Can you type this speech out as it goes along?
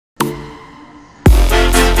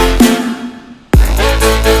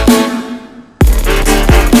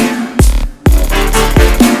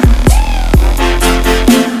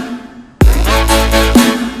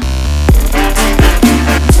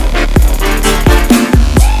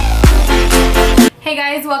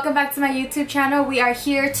welcome back to my YouTube channel. We are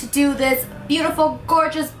here to do this beautiful,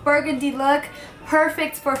 gorgeous burgundy look.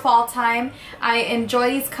 Perfect for fall time. I enjoy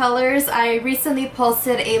these colors. I recently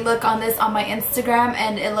posted a look on this on my Instagram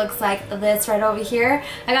and it looks like this right over here.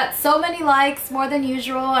 I got so many likes, more than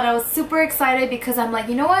usual, and I was super excited because I'm like,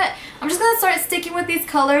 you know what? I'm just gonna start sticking with these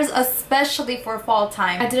colors, especially for fall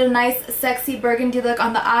time. I did a nice sexy burgundy look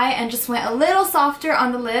on the eye and just went a little softer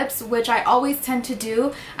on the lips, which I always tend to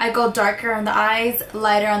do. I go darker on the eyes,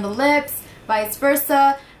 lighter on the lips, vice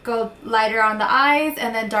versa. Go lighter on the eyes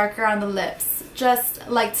and then darker on the lips. Just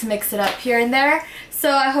like to mix it up here and there. So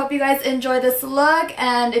I hope you guys enjoy this look,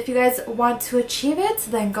 and if you guys want to achieve it,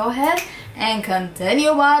 then go ahead and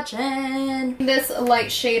continue watching. This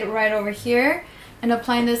light shade right over here and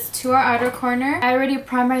applying this to our outer corner. I already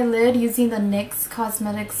primed my lid using the NYX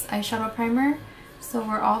Cosmetics eyeshadow primer. So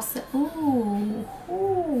we're all set. Ooh,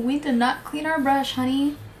 we did not clean our brush,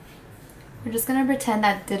 honey. We're just gonna pretend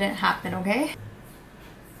that didn't happen, okay?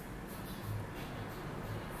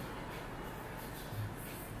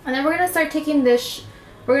 And then we're gonna start taking this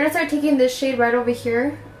shade right over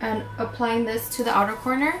here and applying this to the outer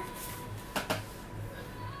corner.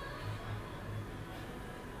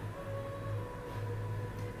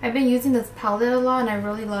 I've been using this palette a lot and I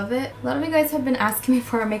really love it. A lot of you guys have been asking me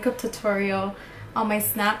for a makeup tutorial on my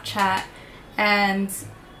Snapchat, and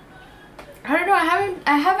I don't know,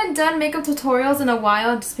 I haven't done makeup tutorials in a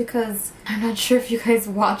while just because I'm not sure if you guys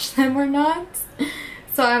watch them or not.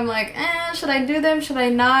 So I'm like, should I do them? Should I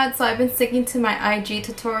not? So I've been sticking to my IG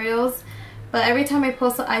tutorials. But every time I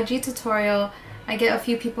post an IG tutorial, I get a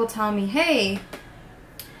few people telling me, hey,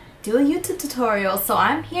 do a YouTube tutorial. So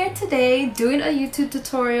I'm here today doing a YouTube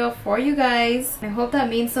tutorial for you guys. I hope that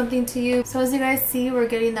means something to you. So as you guys see, we're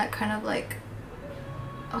getting that kind of like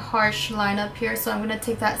a harsh line up here. So I'm going to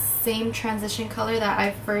take that same transition color that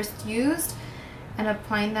I first used and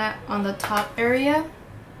applying that on the top area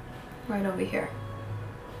right over here.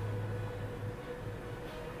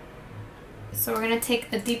 So we're going to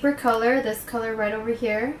take a deeper color, this color right over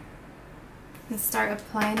here, and start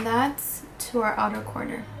applying that to our outer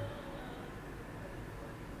corner.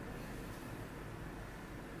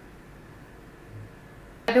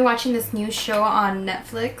 I've been watching this new show on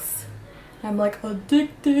Netflix. I'm like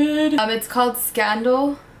addicted. It's called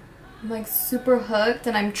Scandal. I'm like super hooked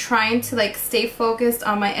and I'm trying to like stay focused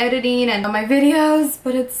on my editing and on my videos,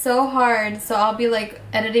 but it's so hard. So I'll be like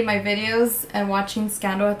editing my videos and watching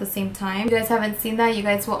Scandal at the same time. If you guys haven't seen that, you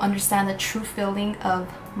guys will understand the true feeling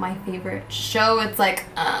of my favorite show. It's like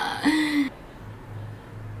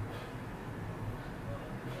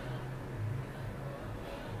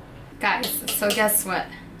Guys, so guess what?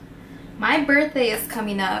 My birthday is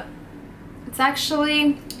coming up. It's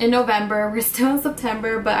actually in November. We're still in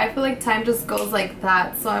September, but I feel like time just goes like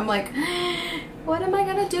that. So I'm like, what am I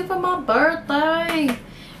gonna do for my birthday? And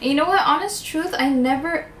you know what? Honest truth, I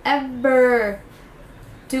never ever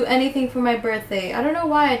do anything for my birthday. I don't know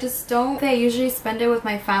why. I just don't. I usually spend it with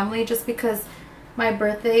my family just because my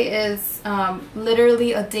birthday is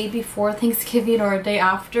literally a day before Thanksgiving or a day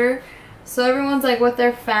after. So everyone's like with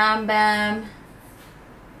their fam bam.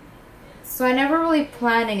 So I never really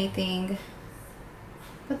plan anything.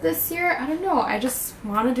 But this year, I don't know, I just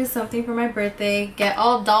want to do something for my birthday, get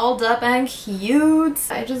all dolled up and cute.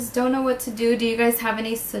 I just don't know what to do. Do you guys have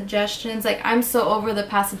any suggestions? Like, I'm so over the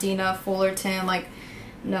Pasadena, Fullerton, like,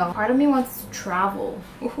 no. Part of me wants to travel.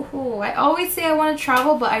 Ooh, I always say I want to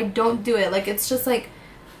travel, but I don't do it. Like, it's just like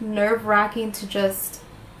nerve-wracking to just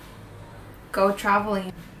go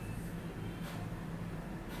traveling.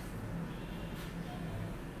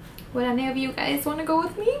 Would any of you guys want to go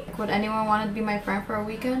with me? Would anyone want to be my friend for a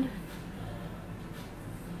weekend?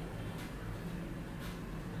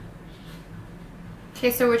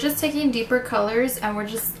 Okay, so we're just taking deeper colors and we're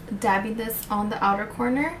just dabbing this on the outer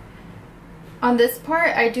corner. On this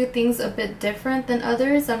part, I do things a bit different than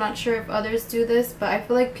others. I'm not sure if others do this, but I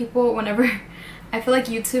feel like people, I feel like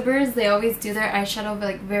YouTubers, they always do their eyeshadow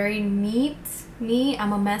like very neat. Me,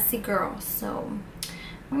 I'm a messy girl, so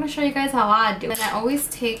I'm going to show you guys how I do it. And I always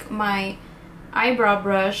take my eyebrow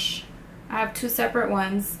brush. I have two separate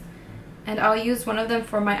ones. And I'll use one of them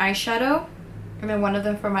for my eyeshadow. And then one of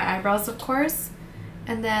them for my eyebrows, of course.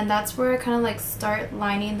 And then that's where I kind of like start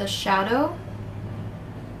lining the shadow.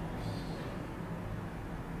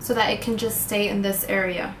 So that it can just stay in this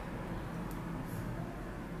area.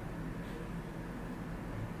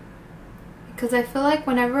 Because I feel like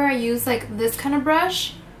whenever I use like this kind of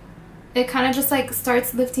brush, it kind of just like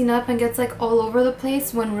starts lifting up and gets like all over the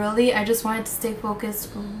place, when really I just wanted to stay focused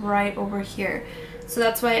right over here. So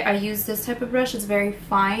that's why I use this type of brush. It's very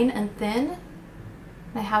fine and thin.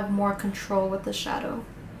 I have more control with the shadow.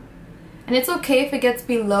 And it's okay if it gets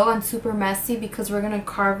below and super messy because we're going to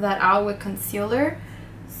carve that out with concealer.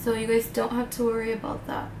 So you guys don't have to worry about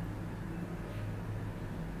that.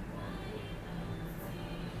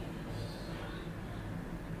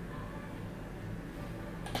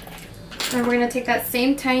 And we're going to take that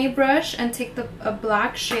same tiny brush and take a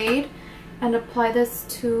black shade and apply this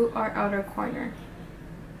to our outer corner.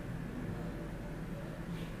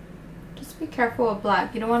 Just be careful with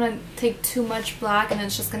black. You don't want to take too much black and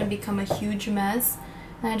it's just going to become a huge mess.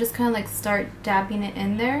 And I just kind of like start dabbing it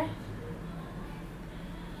in there.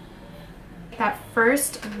 That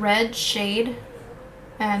first red shade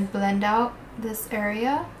and blend out this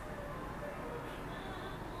area.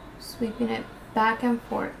 Sweeping it back and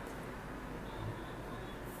forth.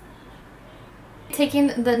 Taking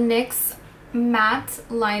the NYX matte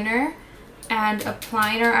liner and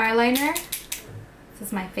applying our eyeliner. This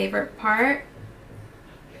is my favorite part.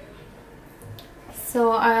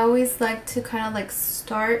 So I always like to kind of like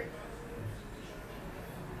start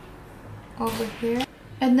over here.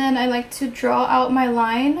 And then I like to draw out my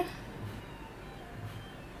line.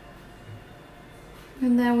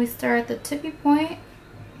 And then we start at the tippy point.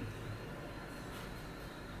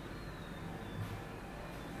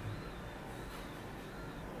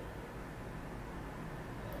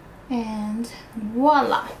 And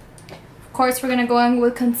voila! Of course, we're gonna go in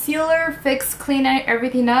with concealer, fix, clean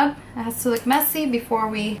everything up. It has to look messy before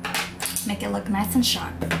we make it look nice and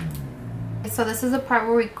sharp. So this is the part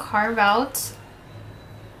where we carve out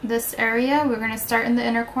this area. We're gonna start in the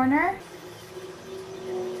inner corner.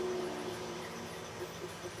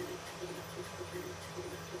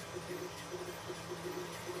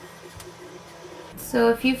 So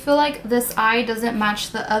if you feel like this eye doesn't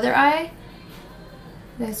match the other eye,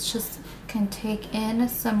 you guys just can take in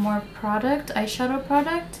some more product, eyeshadow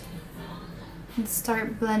product, and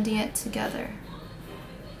start blending it together.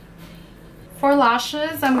 For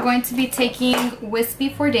lashes, I'm going to be taking Wispy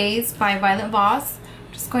for Days by Voss.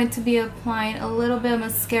 I'm just going to be applying a little bit of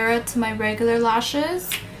mascara to my regular lashes.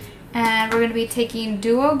 And we're going to be taking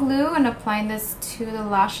Duo Glue and applying this to the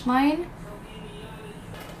lash line.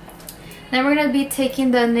 Then we're going to be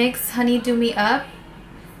taking the NYX Honey Do Me Up.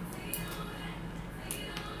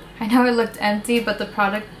 I know it looked empty, but the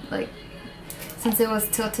product, like, since it was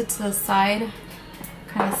tilted to the side,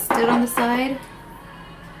 kind of stood on the side.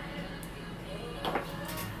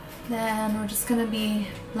 Then we're just going to be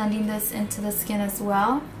blending this into the skin as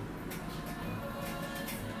well.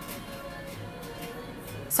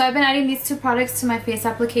 So I've been adding these two products to my face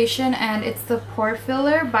application, and it's the Pore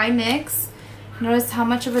Filler by NYX. Notice how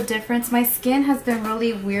much of a difference. My skin has been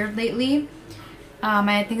really weird lately.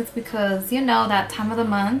 I think it's because, you know, that time of the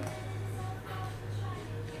month.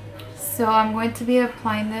 So I'm going to be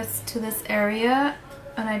applying this to this area,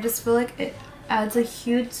 and I just feel like it adds a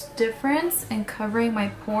huge difference in covering my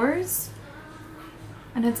pores.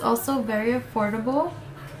 And it's also very affordable.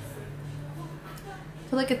 I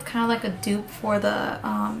feel like it's kind of like a dupe for the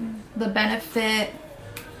Benefit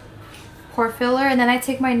Pore Filler. And then I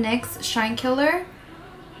take my NYX Shine Killer,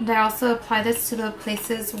 and I also apply this to the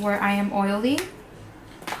places where I am oily,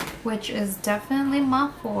 which is definitely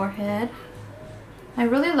my forehead. I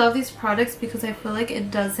really love these products because I feel like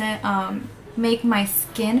it doesn't make my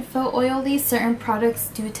skin feel oily. Certain products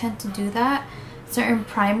do tend to do that. Certain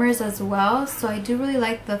primers as well. So I do really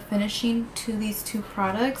like the finishing to these two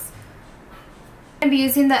products. I'm going to be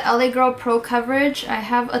using the LA Girl Pro Coverage. I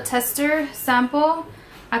have a tester sample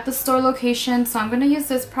at the store location, so I'm going to use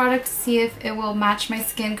this product to see if it will match my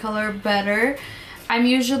skin color better. I'm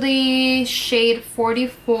usually shade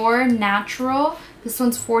 44 natural. This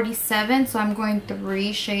one's 47, so I'm going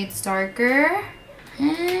 3 shades darker.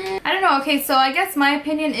 I don't know. Okay, so I guess my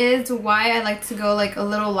opinion is why I like to go like a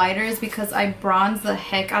little lighter is because I bronze the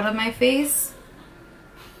heck out of my face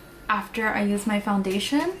after I use my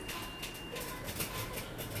foundation.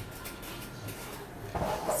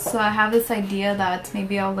 So I have this idea that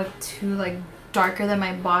maybe I'll look too like darker than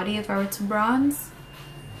my body if I were to bronze.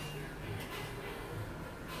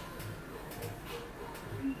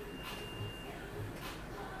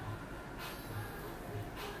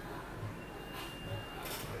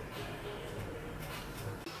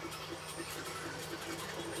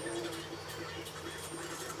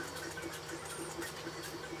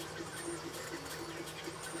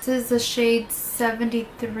 This is the shade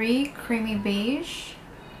 73 Creamy Beige.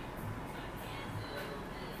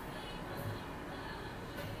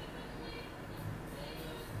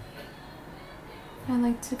 I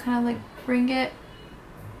like to kind of like bring it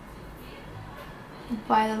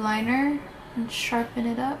by the liner and sharpen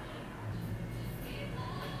it up.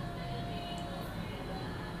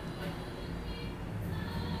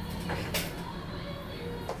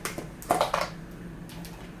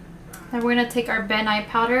 Then we're going to take our Ben Eye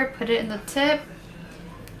powder, put it in the tip,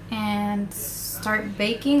 and start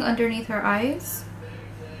baking underneath our eyes.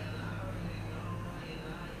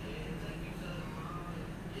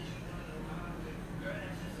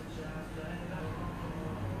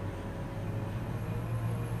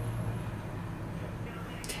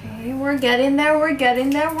 Okay, we're getting there, we're getting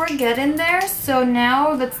there, we're getting there. So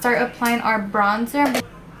now let's start applying our bronzer. I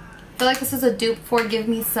feel like this is a dupe for Give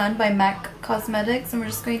Me Sun by MAC Cosmetics, and we're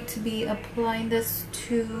just going to be applying this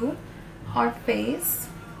to our face.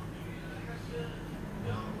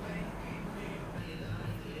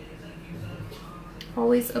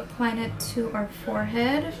 Always applying it to our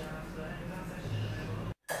forehead.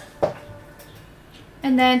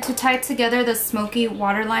 And then to tie together the smoky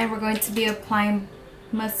waterline, we're going to be applying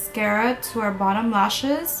mascara to our bottom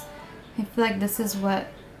lashes. I feel like this is what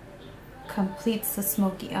completes the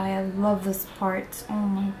smoky eye. I love this part. Oh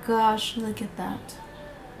my gosh, look at that.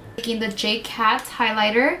 Taking the J Cat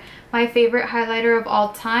highlighter, my favorite highlighter of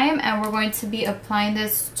all time, and we're going to be applying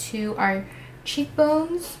this to our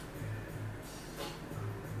cheekbones.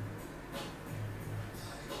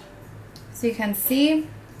 So you can see,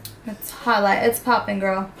 it's highlight, it's popping,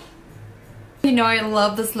 girl. You know I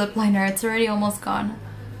love this lip liner, it's already almost gone.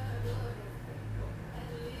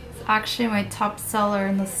 It's actually my top seller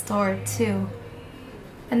in the store too.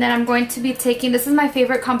 And then I'm going to be taking, this is my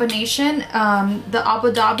favorite combination, the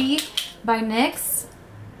Abudabi by NYX.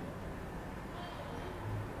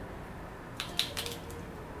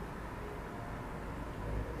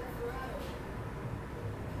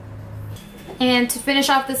 And to finish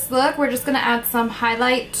off this look, we're just going to add some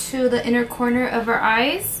highlight to the inner corner of our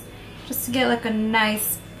eyes, just to get like a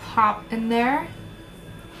nice pop in there.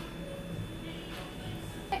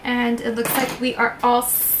 And it looks like we are all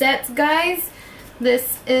set, guys.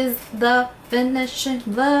 This is the finishing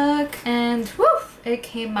look, and woof, it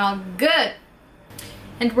came out good.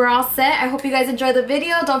 And we're all set. I hope you guys enjoyed the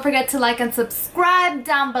video. Don't forget to like and subscribe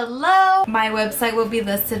down below. My website will be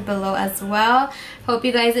listed below as well. Hope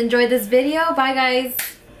you guys enjoyed this video. Bye, guys.